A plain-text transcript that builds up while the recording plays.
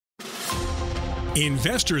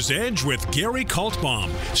Investor's Edge with Gary Kaltbaum.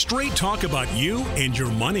 Straight talk about you and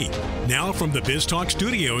your money. Now from the BizTalk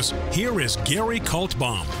studios, here is Gary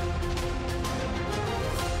Kaltbaum.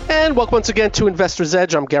 And welcome once again to Investor's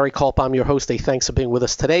Edge. I'm Gary Kaltbaum, your host. Thanks for being with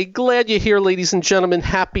us today. Glad you're here, ladies and gentlemen.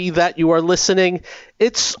 Happy that you are listening.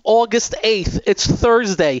 It's August 8th. It's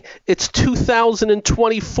Thursday. It's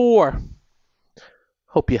 2024.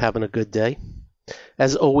 Hope you're having a good day.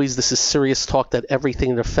 As always, this is serious talk that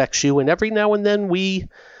everything that affects you, and every now and then we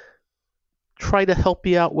try to help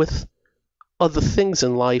you out with other things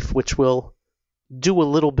in life, which will do a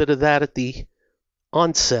little bit of that at the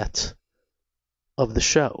onset of the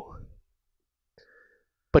show.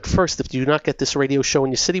 But first, if you do not get this radio show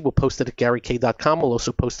in your city, we'll post it at GaryK.com. We'll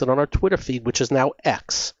also post it on our Twitter feed, which is now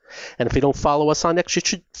X. And if you don't follow us on X, you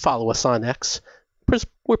should follow us on X.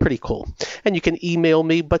 We're pretty cool. And you can email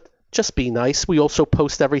me, but just be nice. We also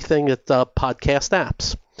post everything at podcast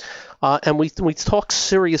apps. And we talk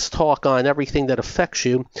serious talk on everything that affects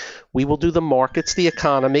you. We will do the markets, the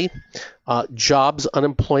economy, jobs,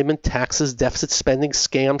 unemployment, taxes, deficit spending,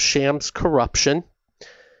 scams, shams, corruption.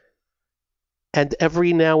 And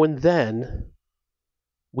every now and then,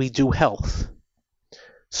 we do health.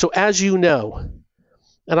 So as you know,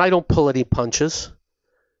 and I don't pull any punches,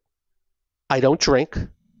 I don't drink.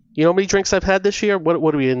 You know how many drinks I've had this year?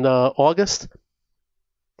 What are we in August?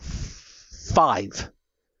 5. I've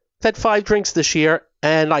had 5 drinks this year,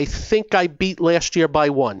 and I think I beat last year by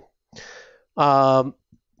 1. I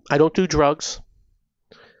don't do drugs.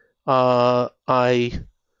 I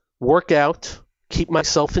work out, keep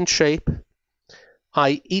myself in shape.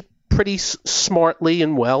 I eat pretty smartly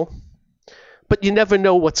and well, but you never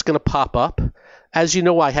know what's going to pop up. As you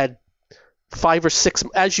know, I had 5 or 6,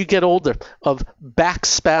 as you get older, of back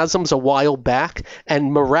spasms a while back,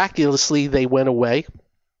 and miraculously they went away.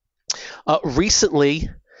 Recently,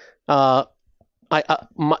 both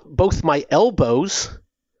my elbows,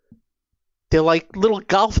 they're like little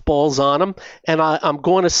golf balls on them, and I'm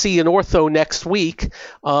going to see an ortho next week.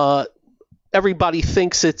 Everybody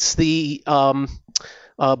thinks it's the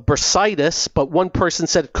bursitis, but one person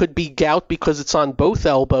said it could be gout because it's on both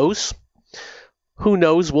elbows. Who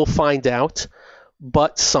knows? We'll find out.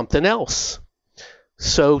 But something else.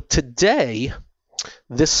 So today,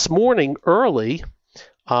 this morning early,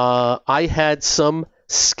 I had some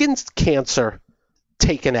skin cancer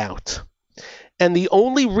taken out. And the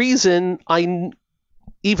only reason I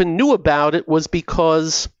even knew about it was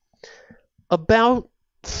because about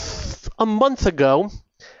a month ago,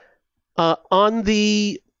 on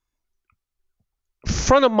the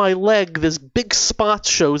front of my leg, this big spot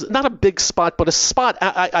shows, not a big spot, but a spot.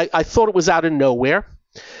 I thought it was out of nowhere.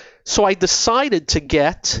 So I decided to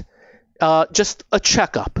get just a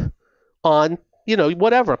checkup on,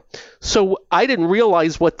 whatever. So I didn't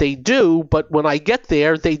realize what they do, but when I get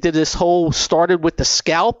there, they did this started with the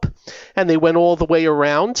scalp, and they went all the way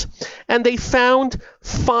around, and they found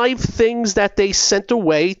 5 things that they sent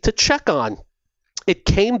away to check on. It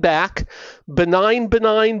came back benign.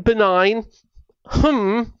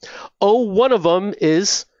 One of them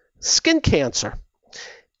is skin cancer.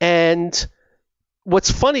 And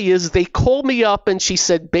what's funny is they called me up and she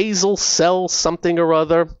said basal cell something or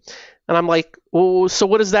other. And I'm like, oh, so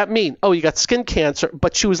what does that mean? Oh, you got skin cancer.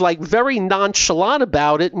 But she was like very nonchalant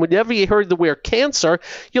about it. And whenever you heard the word cancer,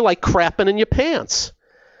 you're like crapping in your pants.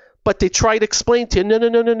 But they try to explain to you,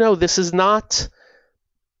 no, this is not,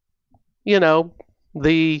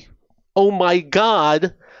 the oh my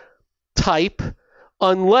God type,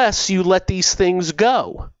 unless you let these things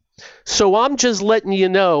go. So I'm just letting you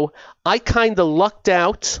know, I kind of lucked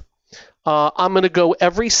out. I'm going to go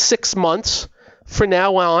every 6 months from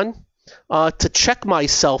now on to check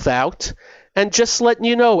myself out. And just letting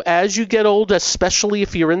you know, as you get older, especially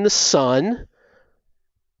if you're in the sun,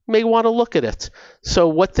 may want to look at it. So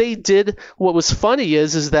what they did, what was funny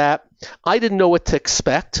is that I didn't know what to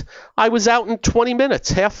expect. I was out in 20 minutes,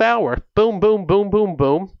 half hour. Boom, boom, boom, boom,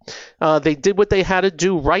 boom. They did what they had to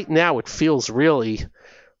do. Right now it feels really,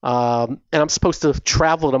 and I'm supposed to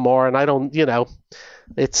travel tomorrow, and I don't,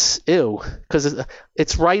 it's ew, because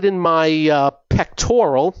it's right in my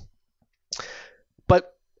pectoral.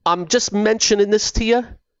 But I'm just mentioning this to you.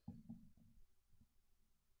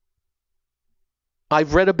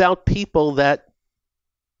 I've read about people that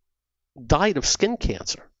died of skin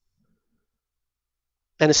cancer.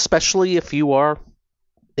 And especially if you are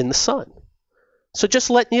in the sun. So just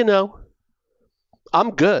letting you know,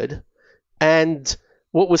 I'm good. And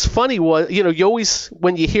what was funny was, you always,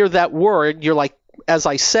 when you hear that word, you're like, as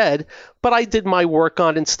I said, but I did my work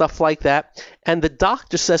on it and stuff like that. And the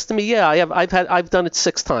doctor says to me, yeah, I've done it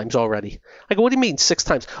 6 times already. I go, what do you mean 6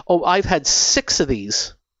 times? Oh, I've had 6 of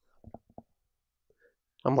these.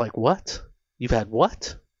 I'm like, what? You've had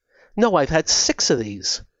what? No, I've had 6 of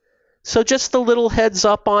these. So just a little heads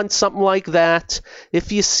up on something like that.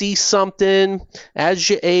 If you see something as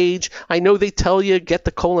you age, I know they tell you get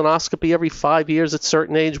the colonoscopy every 5 years at a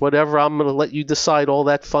certain age, whatever. I'm going to let you decide all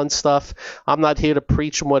that fun stuff. I'm not here to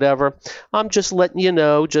preach and whatever. I'm just letting you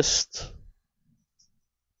know just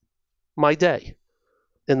my day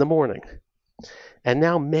in the morning. And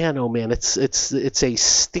now, man, oh man, it's a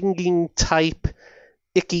stinging type,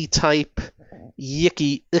 icky type,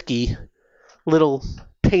 yicky, icky little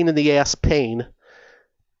pain in the ass pain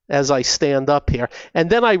as I stand up here. And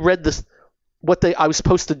then I read I was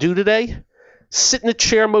supposed to do today. Sit in a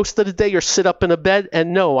chair most of the day or sit up in a bed.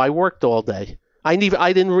 And no, I worked all day. I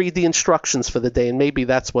didn't read the instructions for the day, and maybe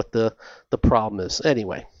that's what the problem is.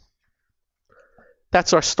 Anyway,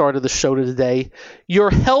 that's our start of the show today.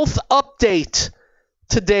 Your health update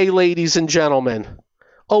today, ladies and gentlemen.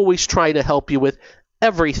 Always trying to help you with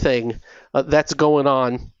everything that's going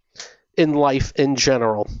on in life in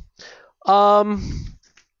general. On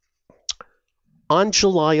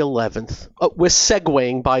July 11th, we're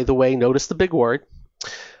segueing, by the way, notice the big word.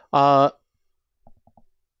 We're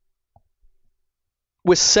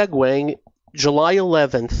segueing July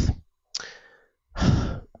 11th,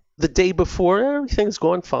 the day before. Everything's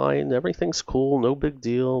going fine, everything's cool, no big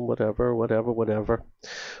deal, whatever.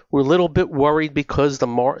 We're a little bit worried because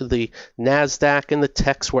the NASDAQ and the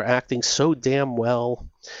techs were acting so damn well.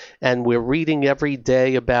 And we're reading every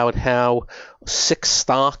day about how 6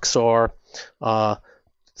 stocks are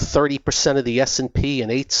 30% of the S&P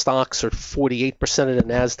and 8 stocks are 48% of the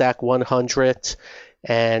NASDAQ 100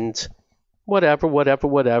 and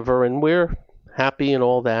whatever. And we're happy and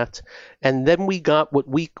all that. And then we got what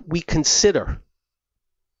we consider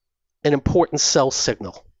an important sell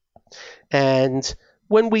signal. And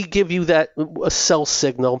when we give you a sell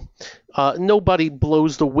signal, nobody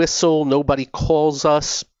blows the whistle, nobody calls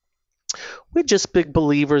us. We're just big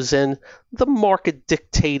believers in the market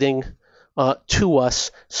dictating to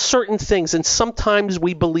us certain things. And sometimes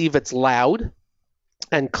we believe it's loud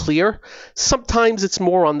and clear. Sometimes it's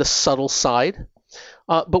more on the subtle side.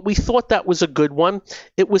 But we thought that was a good one.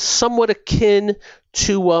 It was somewhat akin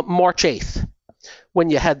to March 8th when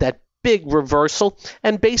you had that big reversal,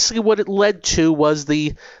 and basically what it led to was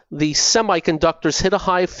the semiconductors hit a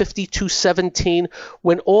high of 52.17,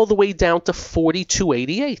 went all the way down to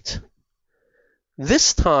 42.88.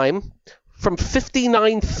 This time, from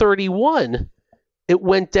 59.31, it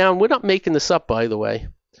went down, we're not making this up, by the way,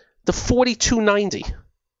 to 42.90.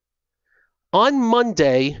 On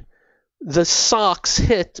Monday, the SOX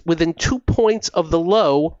hit within 2 points of the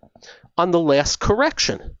low on the last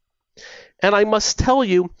correction. And I must tell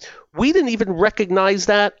you, we didn't even recognize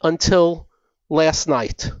that until last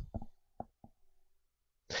night.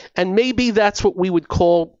 And maybe that's what we would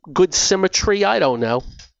call good symmetry. I don't know.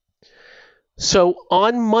 So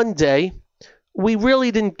on Monday, we really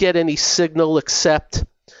didn't get any signal except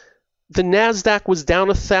the NASDAQ was down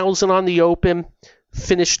 1,000 on the open,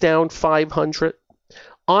 finished down 500.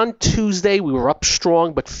 On Tuesday, we were up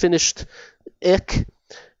strong, but finished ick.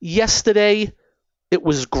 Yesterday, it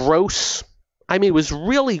was gross. I mean, it was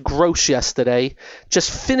really gross yesterday. Just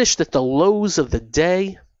finished at the lows of the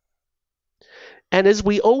day. And as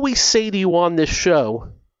we always say to you on this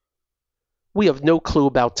show, we have no clue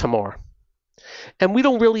about tomorrow. And we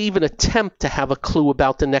don't really even attempt to have a clue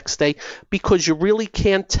about the next day because you really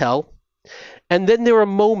can't tell. And then there are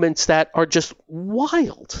moments that are just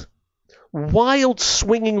wild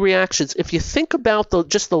swinging reactions. If you think about the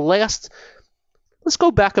last, let's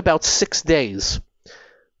go back about 6 days.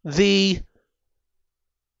 We'll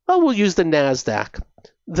use the NASDAQ.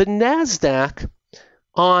 The NASDAQ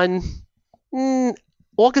on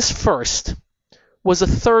August 1st was a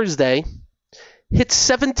Thursday, hit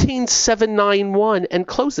 17,791 and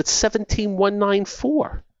closed at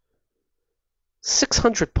 17,194.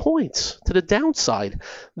 600 points to the downside.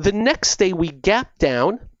 The next day we gapped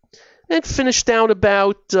down and finished down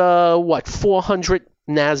about 400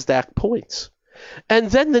 NASDAQ points.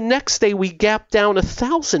 And then the next day we gapped down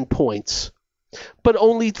 1,000 points, but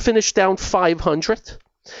only finished down 500.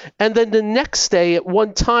 And then the next day at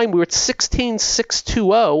one time we were at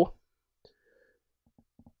 16,620,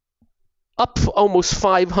 up almost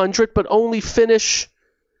 500, but only finish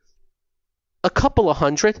a couple of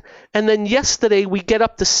hundred. And then yesterday we get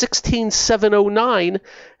up to 16,709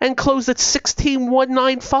 and close at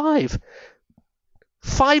 16,195.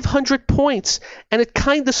 500 points. And it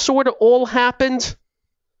kind of sort of all happened,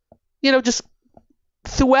 just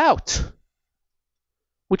throughout,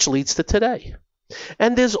 which leads to today.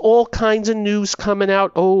 And there's all kinds of news coming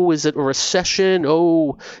out. Oh, is it a recession?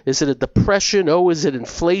 Oh, is it a depression? Oh, is it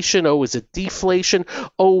inflation? Oh, is it deflation?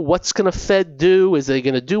 Oh, what's going to Fed do? Is they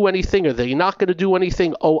going to do anything? Are they not going to do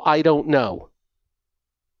anything? Oh, I don't know.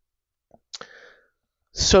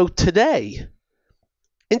 So today,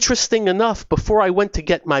 interesting enough, before I went to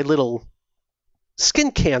get my little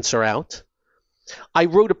skin cancer out, I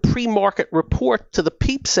wrote a pre-market report to the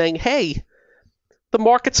peeps saying, hey, the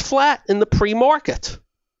market's flat in the pre-market.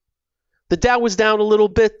 The Dow was down a little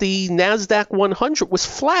bit. The NASDAQ 100 was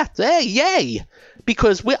flat. Hey, yay!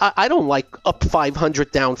 Because I don't like up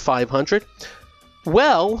 500, down 500.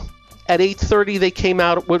 Well, at 8:30 they came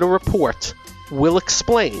out with a report. We'll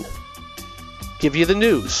explain. Give you the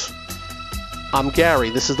news. I'm Gary.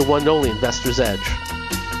 This is the one and only Investor's Edge.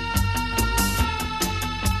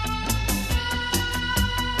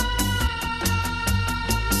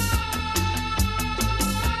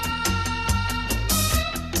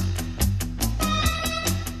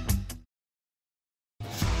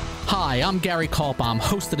 Hi, I'm Gary Kaltbaum,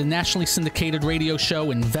 host of the nationally syndicated radio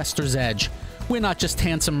show Investor's Edge. We're not just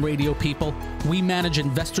handsome radio people. We manage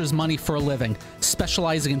investors' money for a living,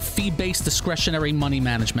 specializing in fee-based discretionary money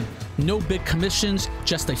management. No big commissions,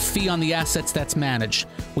 just a fee on the assets that's managed.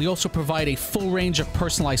 We also provide a full range of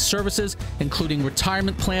personalized services, including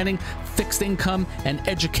retirement planning, fixed income, and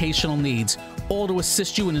educational needs, all to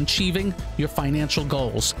assist you in achieving your financial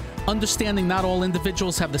goals. Understanding not all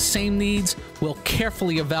individuals have the same needs, we'll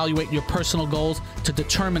carefully evaluate your personal goals to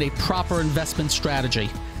determine a proper investment strategy.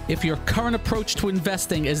 If your current approach to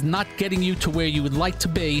investing is not getting you to where you would like to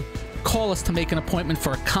be, call us to make an appointment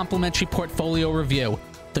for a complimentary portfolio review.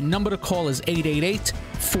 The number to call is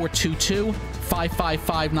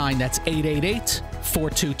 888-422-5559. That's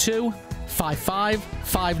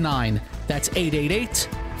 888-422-5559. That's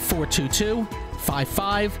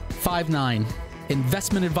 888-422-5559.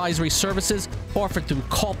 Investment advisory services offered through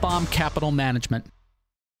Kaltbaum Capital Management.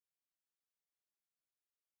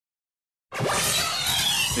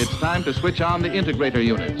 It's time to switch on the integrator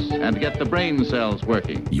units and get the brain cells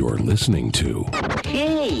working. You're listening to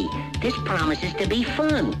Hey, this promises to be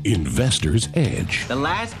fun. Investor's Edge The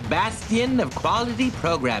last bastion of quality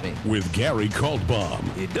programming. with Gary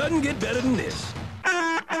Kaltbaum. It doesn't get better than this.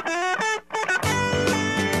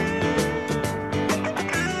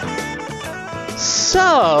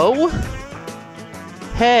 So,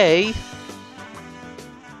 hey,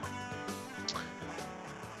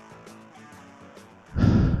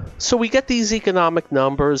 so we get these economic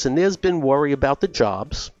numbers, and there's been worry about the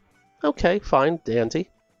jobs. Okay, fine, dandy.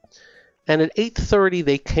 And at 8:30,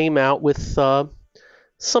 they came out with some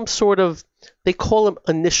sort of, they call them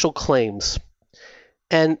initial claims.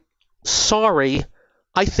 And sorry,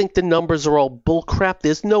 I think the numbers are all bullcrap.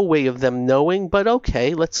 There's no way of them knowing, but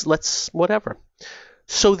okay, let's whatever.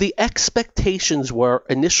 So the expectations were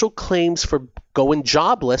initial claims for going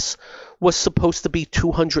jobless was supposed to be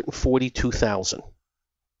 242,000.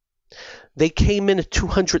 They came in at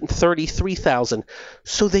 233,000,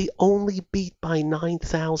 so they only beat by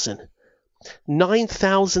 9,000.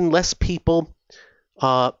 9,000 less people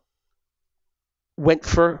went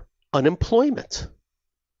for unemployment.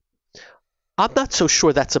 I'm not so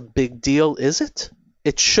sure that's a big deal, is it?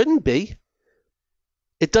 It shouldn't be.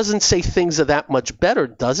 It doesn't say things are that much better,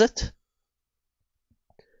 does it?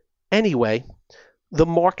 Anyway, the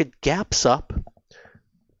market gaps up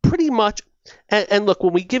pretty much. And look,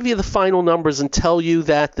 when we give you the final numbers and tell you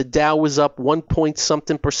that the Dow was up 1 point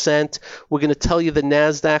something percent, we're going to tell you the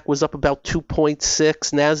NASDAQ was up about 2.6,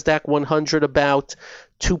 NASDAQ 100 about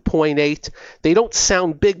 2.8. They don't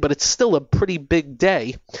sound big, but it's still a pretty big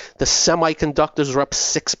day. The semiconductors are up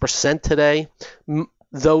 6% today,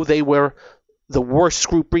 though they were the worst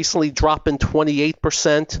group recently, dropping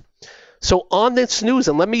 28%. So on this news,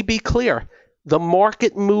 and let me be clear, the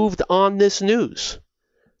market moved on this news.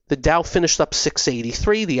 The Dow finished up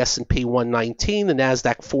 683, the S&P 119, the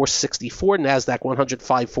NASDAQ 464, NASDAQ 100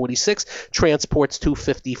 546, transports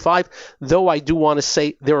 255, though I do want to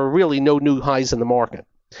say there are really no new highs in the market.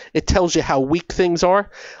 It tells you how weak things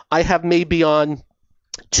are. I have maybe on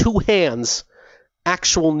two hands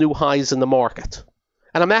actual new highs in the market.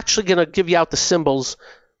 And I'm actually going to give you out the symbols,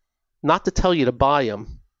 not to tell you to buy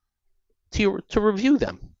them, to review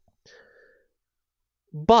them.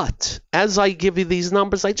 But as I give you these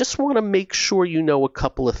numbers, I just want to make sure you know a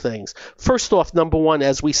couple of things. First off, number one,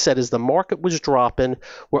 as we said, as the market was dropping,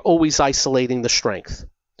 we're always isolating the strength.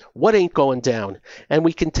 What ain't going down? And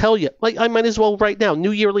we can tell you, like I might as well right now,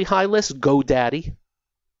 new yearly high list, GoDaddy.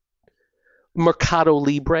 Mercado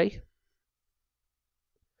Libre.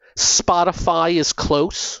 Spotify is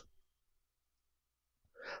close.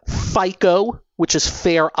 FICO, which is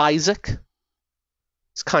Fair Isaac,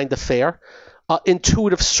 it's kind of fair.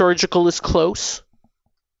 Intuitive Surgical is close.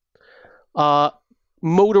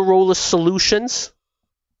 Motorola Solutions,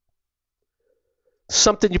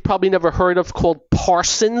 something you probably never heard of called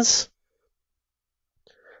Parsons,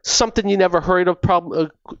 something you never heard of,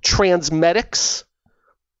 Transmedics.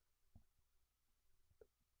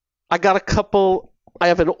 I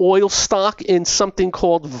have an oil stock in something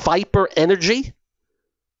called Viper Energy.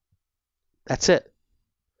 That's it.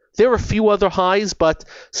 There are a few other highs, but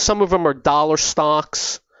some of them are dollar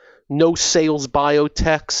stocks, no sales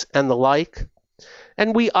biotechs, and the like.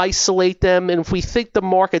 And we isolate them, and if we think the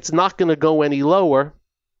market's not going to go any lower,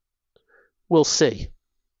 we'll see.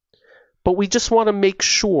 But we just want to make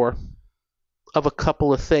sure of a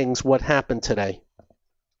couple of things, what happened today.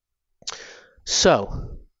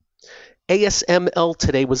 So, ASML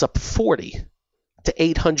today was up 40 to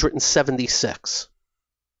 876.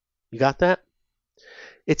 You got that?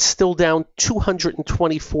 It's still down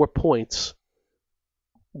 224 points,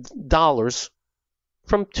 dollars,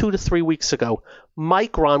 from 2 to 3 weeks ago.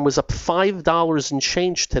 Micron was up $5 and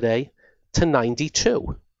change today to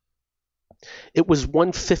 92. It was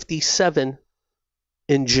 157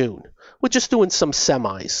 in June. We're just doing some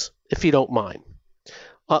semis, if you don't mind.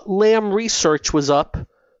 Lam Research was up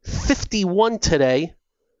 51 today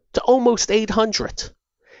to almost 800.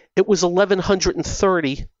 It was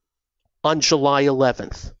 1130 on July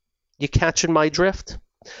 11th. You catching my drift?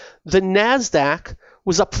 The NASDAQ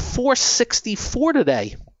was up 464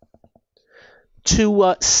 today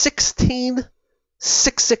to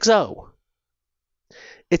 16,660.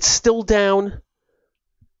 It's still down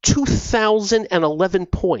 2,011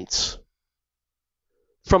 points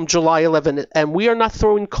from July 11th. And we are not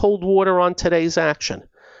throwing cold water on today's action.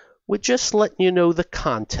 We're just letting you know the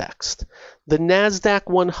context. The NASDAQ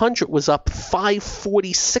 100 was up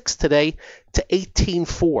 546 today to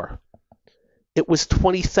 18.4. It was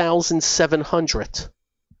 20,700.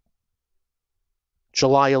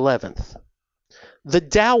 July 11th. The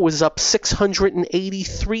Dow was up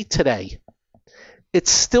 683 today.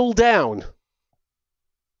 It's still down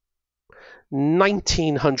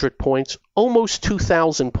 1,900 points, almost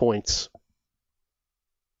 2,000 points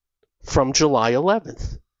from July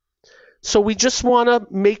 11th. So we just want to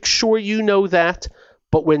make sure you know that,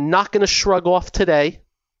 but we're not going to shrug off today.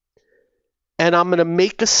 And I'm going to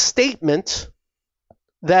make a statement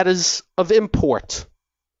that is of import.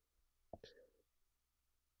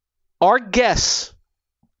 Our guess,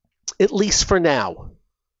 at least for now,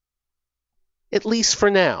 is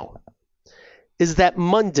that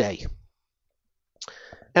Monday,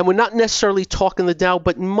 and we're not necessarily talking the Dow,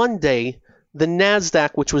 but Monday, the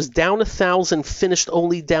NASDAQ, which was down 1,000, finished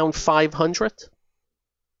only down 500.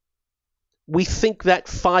 We think that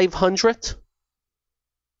 500,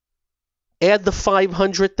 add the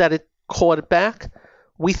 500 that it caught it back,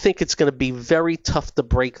 we think it's going to be very tough to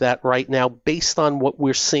break that right now based on what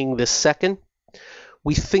we're seeing this second.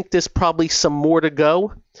 We think there's probably some more to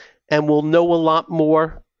go, and we'll know a lot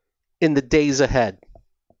more in the days ahead.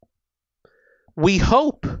 We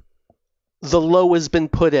hope the low has been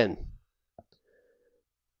put in.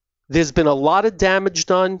 There's been a lot of damage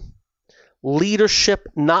done. Leadership,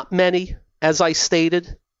 not many, as I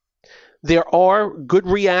stated. There are good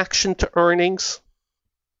reaction to earnings.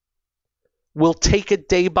 We'll take it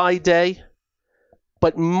day by day.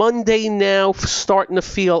 But Monday now starting to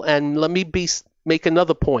feel, and let me make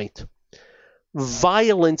another point.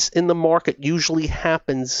 Violence in the market usually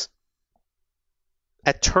happens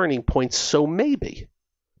at turning points, so maybe.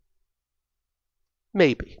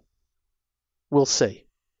 We'll see.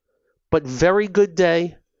 But very good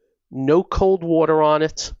day. No cold water on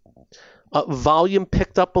it. Volume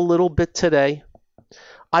picked up a little bit today.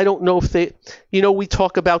 I don't know if we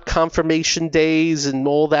talk about confirmation days and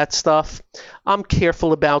all that stuff. I'm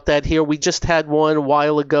careful about that here. We just had one a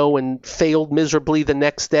while ago and failed miserably the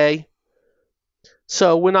next day.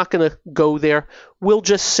 So we're not going to go there. We'll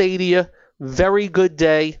just say to you, very good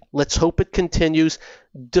day. Let's hope it continues.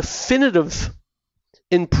 Definitive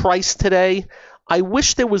in price today. I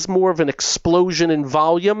wish there was more of an explosion in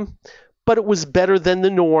volume, but it was better than the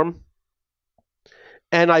norm.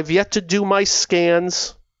 And I've yet to do my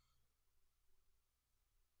scans.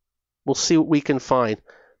 We'll see what we can find.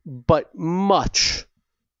 But much,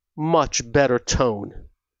 much better tone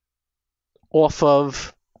off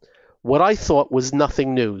of what I thought was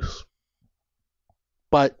nothing news.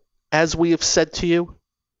 But as we have said to you,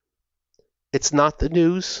 it's not the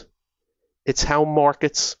news. It's how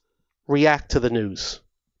markets react to the news.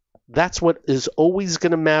 That's what is always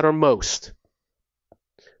going to matter most,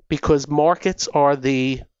 because markets are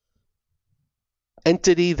the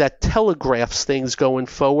entity that telegraphs things going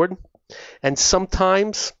forward, and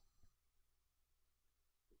sometimes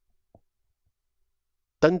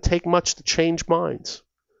doesn't take much to change minds,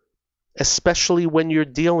 especially when you're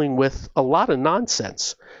dealing with a lot of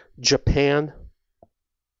nonsense. Japan,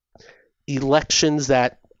 elections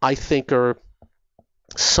that I think are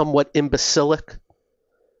somewhat imbecilic.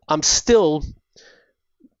 I'm still,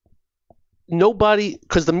 nobody,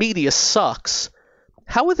 because the media sucks.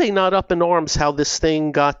 How are they not up in arms how this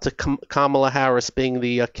thing got to Kamala Harris being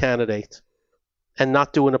the candidate and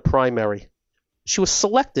not doing a primary? She was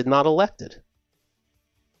selected, not elected.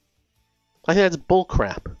 I think that's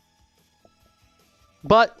bullcrap.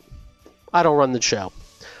 But I don't run the show.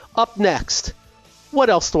 Up next, what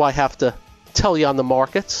else do I have to tell you on the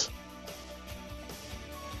markets?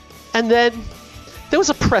 And then there was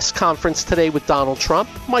a press conference today with Donald Trump.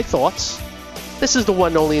 My thoughts. This is the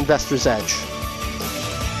one and only Investor's Edge.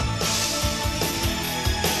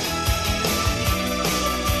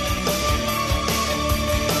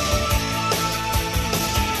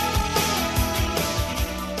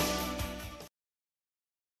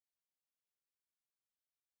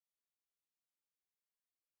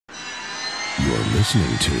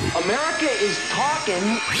 Listening to America is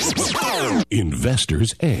talking.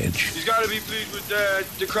 Investor's Edge. He's got to be pleased with that.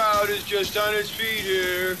 The crowd is just on its feet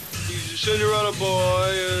here. He's a Cinderella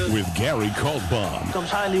boy. With Gary Kaltbaum.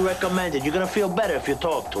 Comes highly recommended. You're going to feel better if you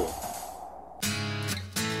talk to him.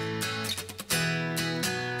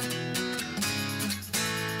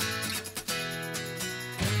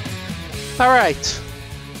 All right.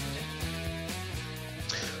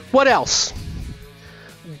 What else?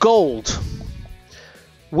 Gold.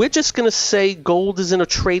 We're just going to say gold is in a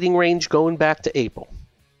trading range going back to April.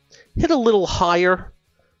 Hit a little higher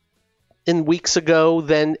in weeks ago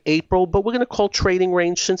than April, but we're going to call trading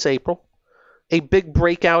range since April. A big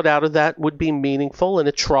breakout out of that would be meaningful, and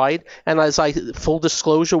it tried. And as full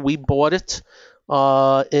disclosure, we bought it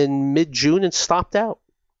in mid-June and stopped out.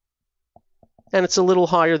 And it's a little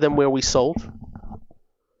higher than where we sold.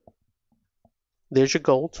 There's your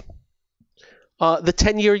gold. The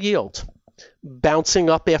 10-year yield. Bouncing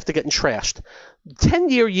up after getting trashed.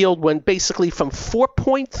 10-year yield went basically from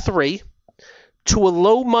 4.3 to a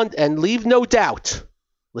low month, and leave no doubt,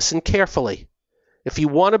 listen carefully, if you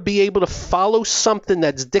want to be able to follow something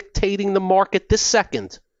that's dictating the market this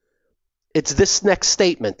second, it's this next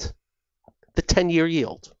statement, the 10-year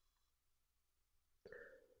yield.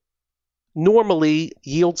 Normally,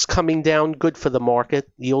 yields coming down good for the market,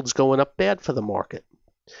 yields going up bad for the market.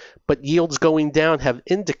 But yields going down have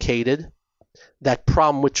indicated that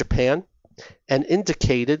problem with Japan and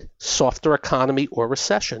indicated softer economy or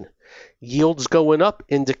recession. Yields going up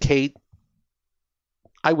indicate,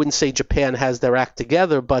 I wouldn't say Japan has their act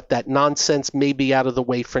together, but that nonsense may be out of the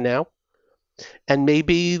way for now. And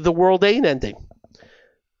maybe the world ain't ending.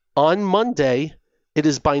 On Monday, it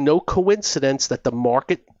is by no coincidence that the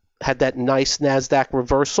market had that nice NASDAQ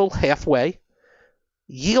reversal halfway.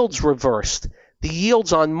 Yields reversed. The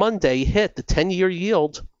yields on Monday hit the 10-year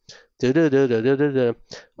yield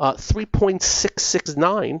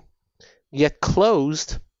 3.669, yet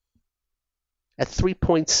closed at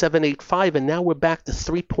 3.785, and now we're back to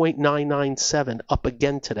 3.997, up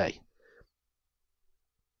again today.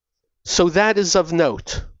 So that is of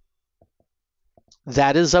note.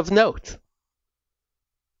 That is of note.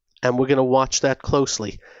 And we're going to watch that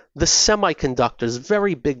closely. The semiconductors,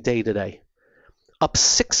 very big day today. Up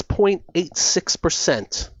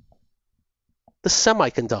 6.86%. The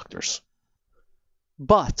semiconductors.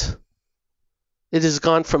 But it has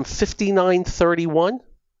gone from 59.31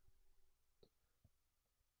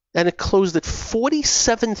 and it closed at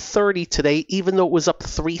 47.30 today, even though it was up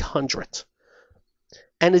 300.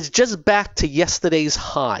 And it's just back to yesterday's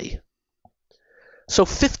high. So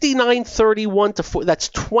 59.31 to 4, that's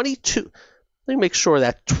 22. Let me make sure of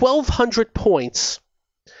that 1,200 points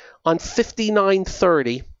on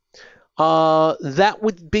 59.30. That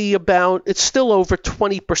would be about, it's still over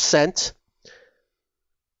 20%,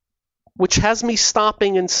 which has me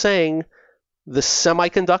stopping and saying the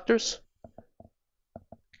semiconductors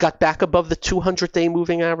got back above the 200-day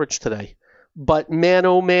moving average today. But man,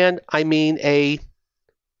 oh man, I mean a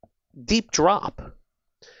deep drop.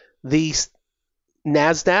 The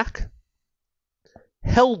NASDAQ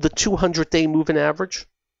held the 200-day moving average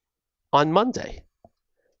on Monday,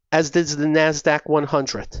 as did the NASDAQ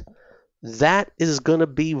 100. That is going to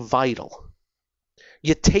be vital.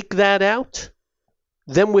 You take that out,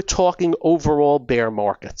 then we're talking overall bear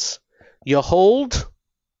markets. You hold,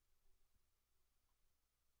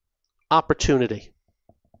 opportunity.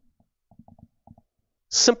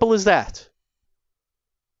 Simple as that.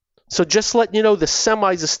 So just letting you know, the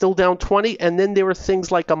semis are still down 20, and then there are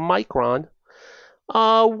things like a Micron,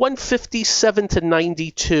 157 to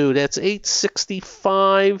 92. That's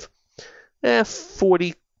 865,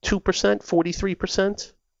 42%,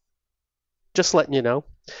 43%. Just letting you know.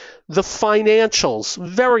 The financials,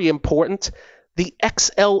 very important. The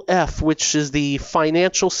XLF, which is the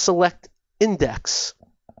Financial Select Index,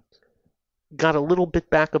 got a little bit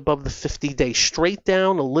back above the 50-day. Straight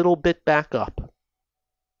down, a little bit back up.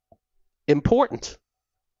 Important.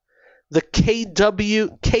 The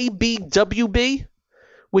KBWB,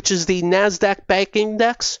 which is the NASDAQ Bank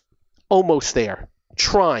Index, almost there.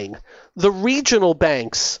 Trying. The regional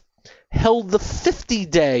banks held the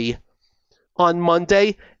 50-day on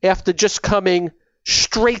Monday after just coming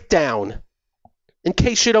straight down. In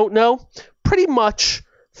case you don't know, pretty much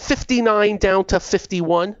 59 down to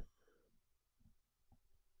 51.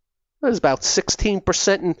 That is about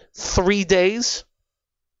 16% in 3 days.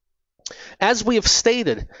 As we have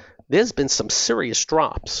stated, there's been some serious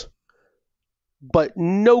drops, but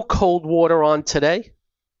no cold water on today.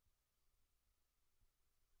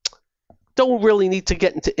 Don't really need to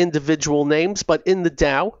get into individual names, but in the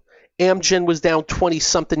Dow, Amgen was down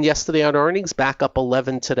 20-something yesterday on earnings, back up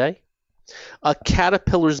 11 today.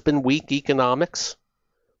 Caterpillar's been weak, economics,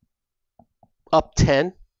 up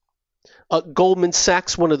 10. Goldman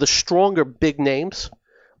Sachs, one of the stronger big names,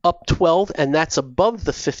 up 12, and that's above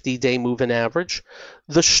the 50-day moving average.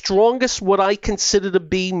 The strongest, what I consider to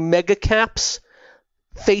be mega caps,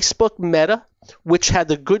 Facebook, Meta, which had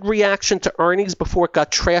a good reaction to earnings before it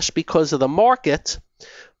got trashed because of the market,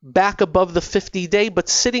 back above the 50-day, but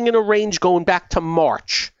sitting in a range going back to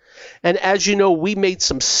March. And as you know, we made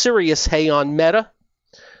some serious hay on Meta.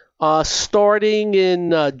 Starting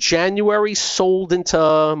in January, sold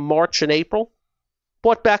into March and April.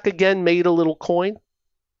 Bought back again, made a little coin.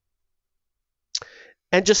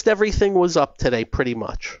 And just everything was up today, pretty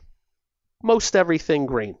much. Most everything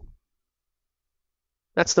green.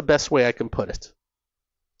 That's the best way I can put it.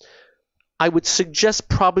 I would suggest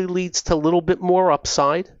probably leads to a little bit more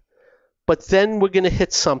upside. But then we're going to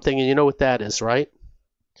hit something, and you know what that is, right?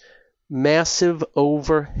 Massive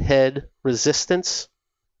overhead resistance.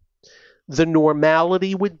 The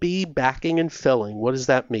normality would be backing and filling. What does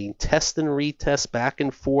that mean? Test and retest, back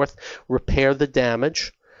and forth, repair the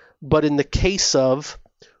damage. But in the case of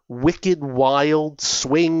wicked, wild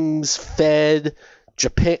swings, Fed,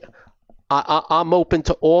 Japan, I'm open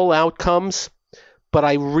to all outcomes. But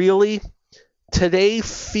I really, today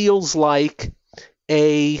feels like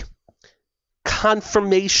a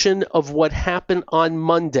confirmation of what happened on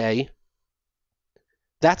Monday.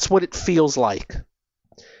 That's what it feels like.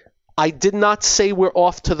 I did not say we're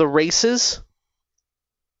off to the races.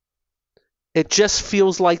 It just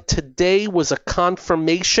feels like today was a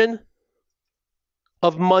confirmation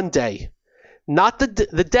of Monday. Not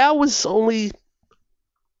the Dow was only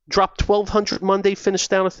dropped 1,200 Monday, finished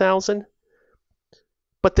down 1,000.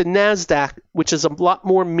 But the NASDAQ, which is a lot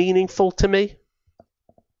more meaningful to me.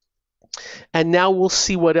 And now we'll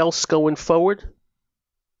see what else going forward.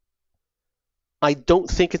 I don't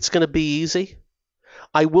think it's going to be easy.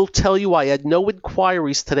 I will tell you, I had no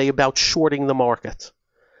inquiries today about shorting the market.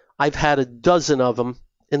 I've had a dozen of them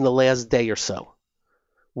in the last day or so.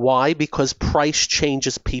 Why? Because price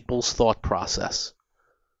changes people's thought process.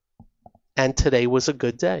 And today was a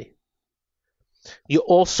good day. You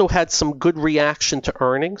also had some good reaction to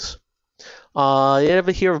earnings. You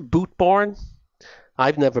ever hear of Boot Barn?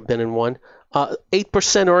 I've never been in one.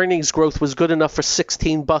 8% earnings growth was good enough for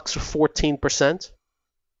 $16 or 14%.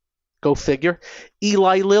 Go figure.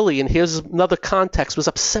 Eli Lilly, and here's another context, was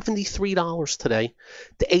up $73 today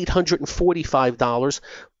to $845,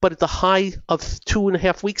 but at the high of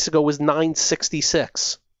 2.5 weeks ago was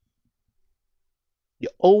 $966.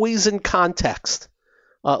 You're always in context,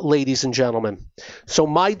 ladies and gentlemen. So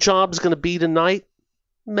my job's going to be tonight,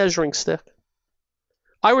 measuring stick.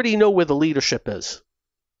 I already know where the leadership is.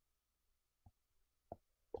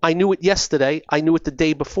 I knew it yesterday. I knew it the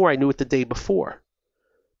day before. I knew it the day before.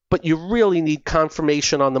 But you really need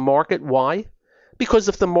confirmation on the market. Why? Because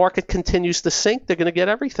if the market continues to sink, they're going to get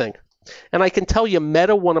everything. And I can tell you,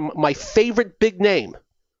 Meta, one of my favorite big name,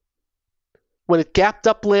 when it gapped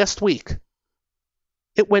up last week,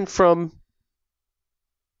 it went from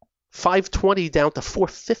 520 down to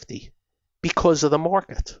 450 because of the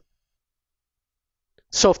market.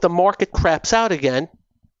 So if the market craps out again,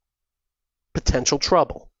 potential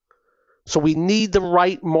trouble. So we need the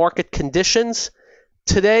right market conditions.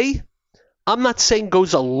 Today, I'm not saying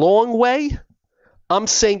goes a long way. I'm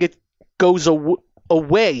saying it goes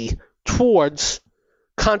away towards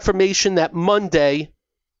confirmation that Monday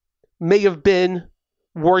may have been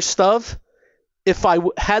worst of. If I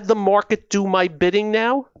had the market do my bidding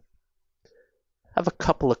now, have a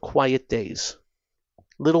couple of quiet days.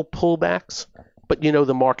 Little pullbacks, but you know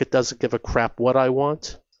the market doesn't give a crap what I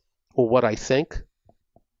want or what I think.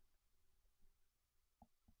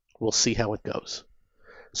 We'll see how it goes.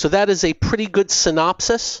 So that is a pretty good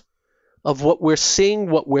synopsis of what we're seeing,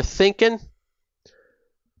 what we're thinking.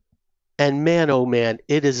 And man, oh man,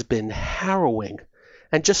 it has been harrowing.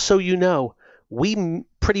 And just so you know, we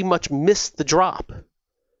pretty much missed the drop.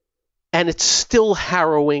 And it's still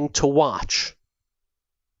harrowing to watch.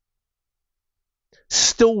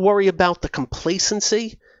 Still worry about the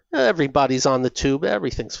complacency. Everybody's on the tube.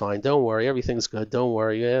 Everything's fine. Don't worry. Everything's good. Don't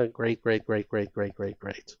worry. Yeah, great.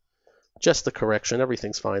 Just the correction.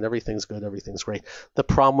 Everything's fine. Everything's good. Everything's great. The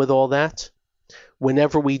problem with all that,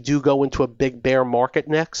 whenever we do go into a big bear market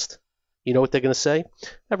next, you know what they're going to say?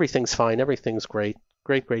 Everything's fine. Everything's great.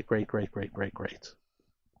 Great.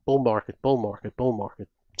 Bull market.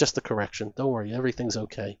 Just the correction. Don't worry. Everything's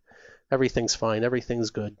okay. Everything's fine.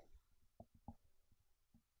 Everything's good.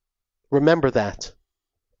 Remember that.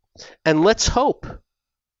 And let's hope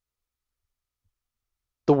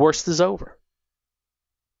the worst is over.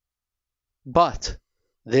 But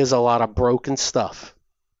there's a lot of broken stuff.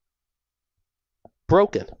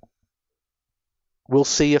 Broken. We'll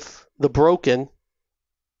see if the broken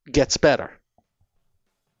gets better.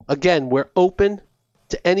 Again, we're open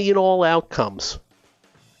to any and all outcomes.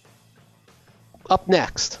 Up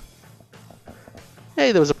next.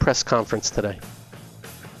 Hey, there was a press conference today.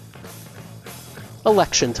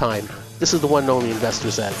 Election time. This is the one and only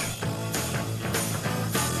Investor's Edge.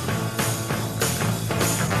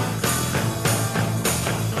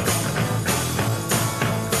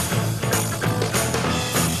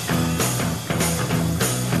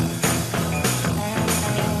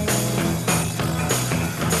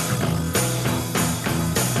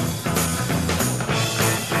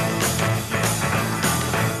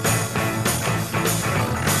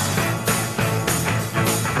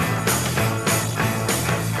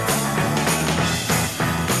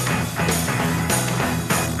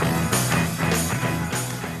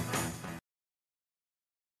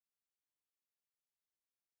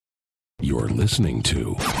 You're listening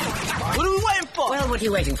to... What are we waiting for? Well, what are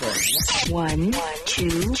you waiting for? 1,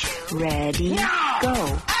 2, ready,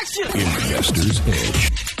 go. Action! Investor's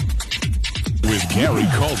Edge with Gary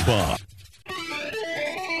Kaltbaum.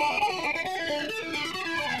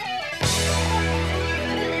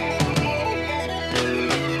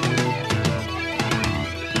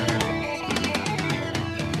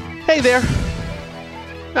 Hey there.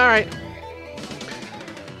 All right.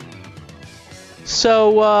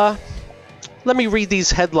 So, let me read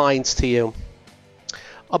these headlines to you.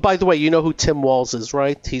 By the way, you know who Tim Walz is,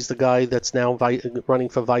 right? He's the guy that's now running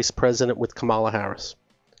for vice president with Kamala Harris.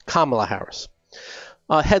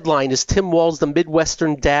 Headline is Tim Walz, the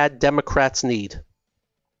Midwestern dad Democrats need.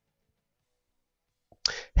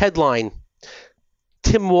 Headline,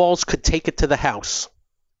 Tim Walz could take it to the House.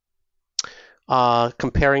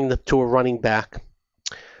 Comparing them to a running back.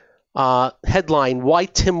 Headline, why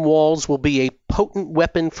Tim Walz will be a potent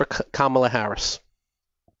weapon for Kamala Harris.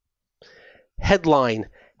 Headline,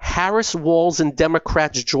 Harris, Walz, and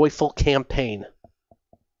Democrats' joyful campaign.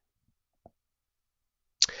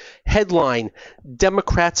 Headline,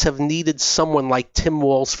 Democrats have needed someone like Tim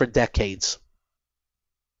Walz for decades.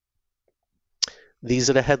 These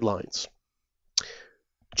are the headlines. Do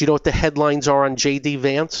you know what the headlines are on J.D.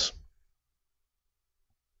 Vance?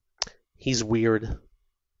 He's weird.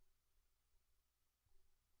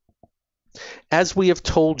 As we have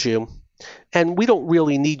told you, and we don't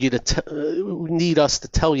really need you to need us to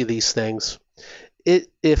tell you these things.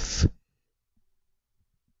 If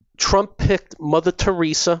Trump picked Mother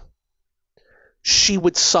Teresa, she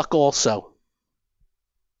would suck also.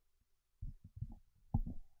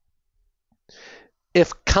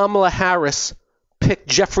 If Kamala Harris picked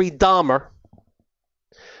Jeffrey Dahmer,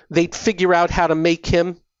 they'd figure out how to make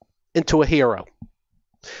him into a hero.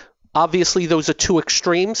 Obviously, those are two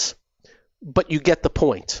extremes, but you get the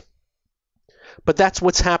point. But that's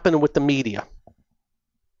what's happening with the media.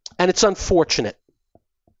 And it's unfortunate.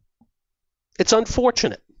 It's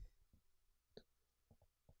unfortunate.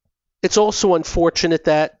 It's also unfortunate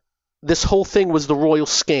that this whole thing was the royal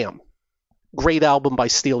scam. Great album by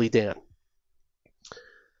Steely Dan.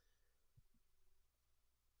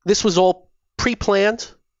 This was all pre-planned.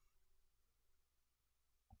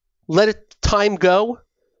 Let it time go,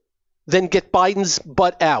 then get Biden's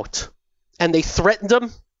butt out. And they threatened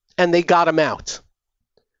him, and they got him out.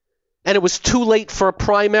 And it was too late for a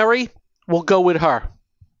primary. will go with her.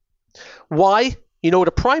 Why? You know what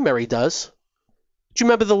a primary does? Do you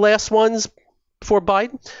remember the last ones before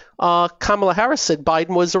Biden? Kamala Harris said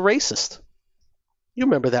Biden was a racist. You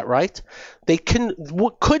remember that, right? They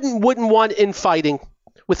wouldn't want infighting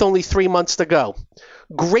with only 3 months to go.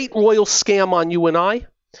 Great royal scam on you and I,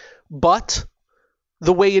 but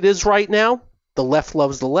the way it is right now, the left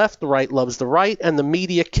loves the left, the right loves the right, and the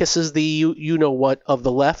media kisses the you-know-what of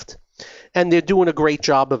the left, and they're doing a great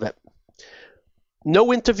job of it.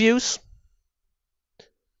 No interviews,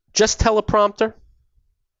 just teleprompter,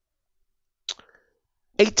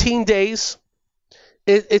 18 days.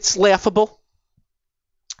 It's laughable.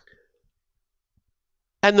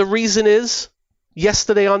 And the reason is,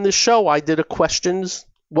 yesterday on this show, I did a questions,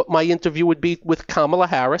 what my interview would be with Kamala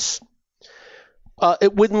Harris.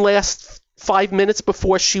 It wouldn't last 5 minutes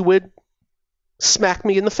before she would smack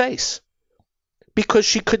me in the face because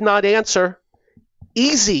she could not answer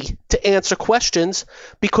easy to answer questions,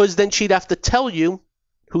 because then she'd have to tell you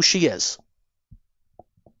who she is.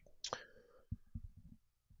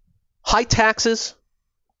 High taxes,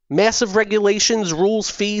 massive regulations, rules,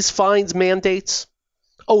 fees, fines, mandates,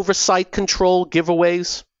 oversight, control,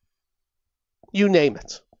 giveaways, you name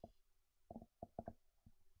it.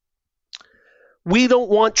 We don't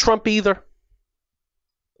want Trump either,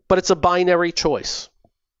 but it's a binary choice.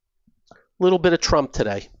 A little bit of Trump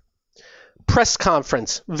today. Press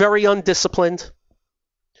conference, very undisciplined.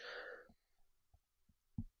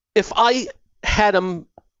 If I had him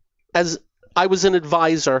as I was an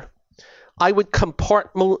advisor, I would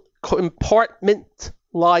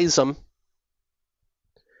compartmentalize him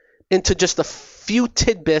into just a few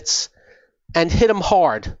tidbits and hit him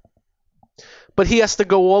hard. But he has to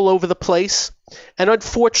go all over the place and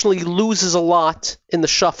unfortunately loses a lot in the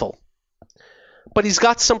shuffle. But he's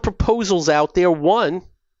got some proposals out there. One,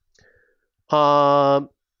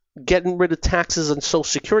 getting rid of taxes on Social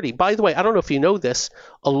Security. By the way, I don't know if you know this,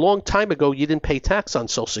 a long time ago you didn't pay tax on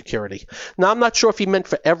Social Security. Now, I'm not sure if he meant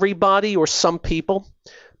for everybody or some people,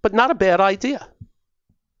 but not a bad idea.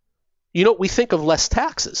 You know, we think of less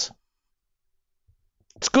taxes.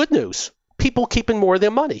 It's good news. People keeping more of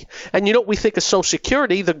their money. And you know what we think of Social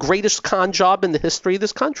Security, the greatest con job in the history of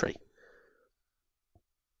this country.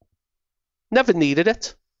 Never needed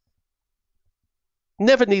it.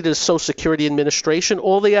 Never needed a Social Security Administration.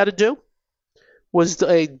 All they had to do was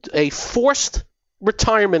a forced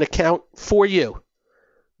retirement account for you.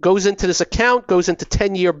 Goes into this account, goes into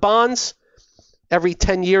 10-year bonds. Every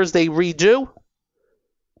 10 years they redo.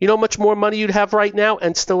 You know how much more money you'd have right now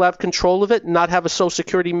and still have control of it and not have a Social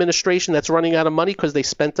Security Administration that's running out of money because they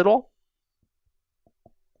spent it all?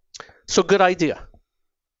 So good idea.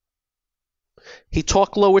 He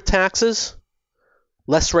talked lower taxes,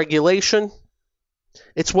 less regulation.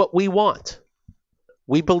 It's what we want.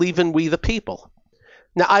 We believe in we the people.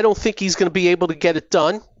 Now, I don't think he's going to be able to get it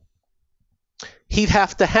done. He'd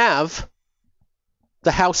have to have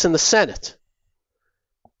the House and the Senate.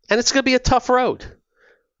 And it's going to be a tough road.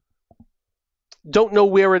 Don't know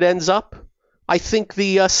where it ends up. I think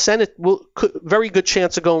the Senate very good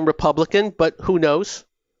chance of going Republican, but who knows?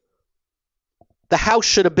 The House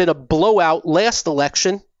should have been a blowout last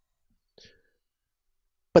election,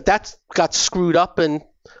 but that got screwed up, and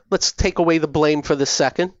let's take away the blame for the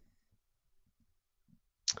second.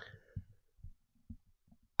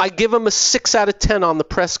 I give him a 6 out of 10 on the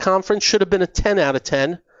press conference. Should have been a 10 out of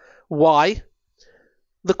 10. Why?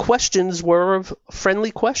 The questions were friendly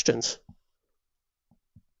questions.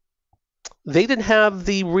 They didn't have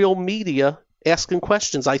the real media asking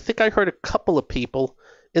questions. I think I heard a couple of people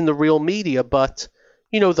in the real media, but,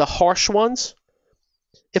 you know, the harsh ones.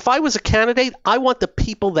 If I was a candidate, I want the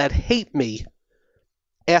people that hate me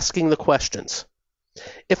asking the questions.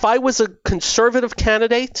 If I was a conservative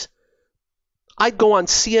candidate, I'd go on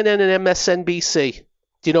CNN and MSNBC.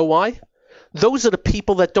 Do you know why? Those are the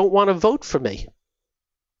people that don't want to vote for me.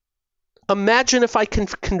 Imagine if I can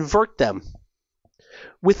convert them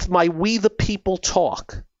with my we the people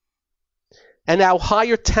talk. And how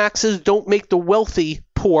higher taxes don't make the wealthy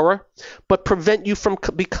poorer, but prevent you from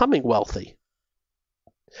becoming wealthy.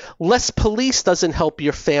 Less police doesn't help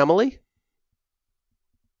your family.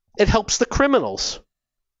 It helps the criminals.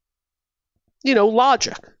 You know,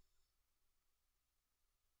 logic.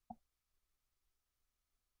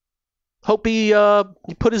 Hope he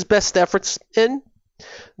put his best efforts in.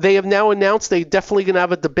 They have now announced they're definitely going to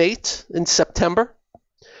have a debate in September.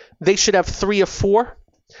 They should have 3 or 4.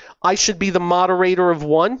 I should be the moderator of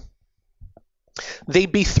one.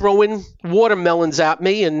 They'd be throwing watermelons at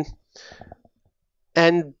me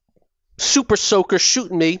and super soaker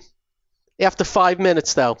shooting me after 5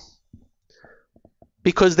 minutes, though.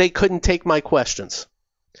 because they couldn't take my questions.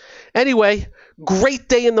 Anyway, great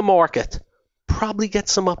day in the market. Probably get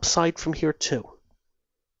some upside from here too.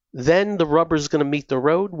 Then the rubber's going to meet the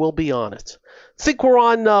road. We'll be on it. Think we're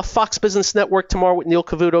on Fox Business Network tomorrow with Neil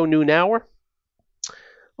Cavuto, noon hour.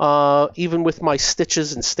 Even with my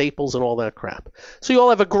stitches and staples and all that crap. So you all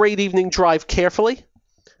have a great evening. Drive carefully.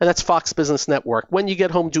 And that's Fox Business Network. When you get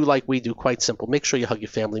home, do like we do. Quite simple. Make sure you hug your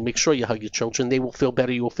family. Make sure you hug your children. They will feel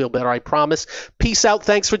better. You will feel better. I promise. Peace out.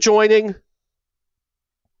 Thanks for joining.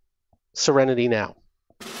 Serenity now.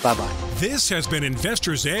 Bye-bye. This has been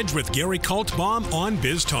Investor's Edge with Gary Kaltbaum on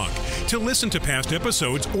BizTalk. To listen to past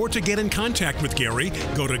episodes or to get in contact with Gary,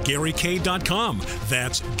 go to GaryK.com.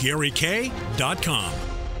 That's GaryK.com.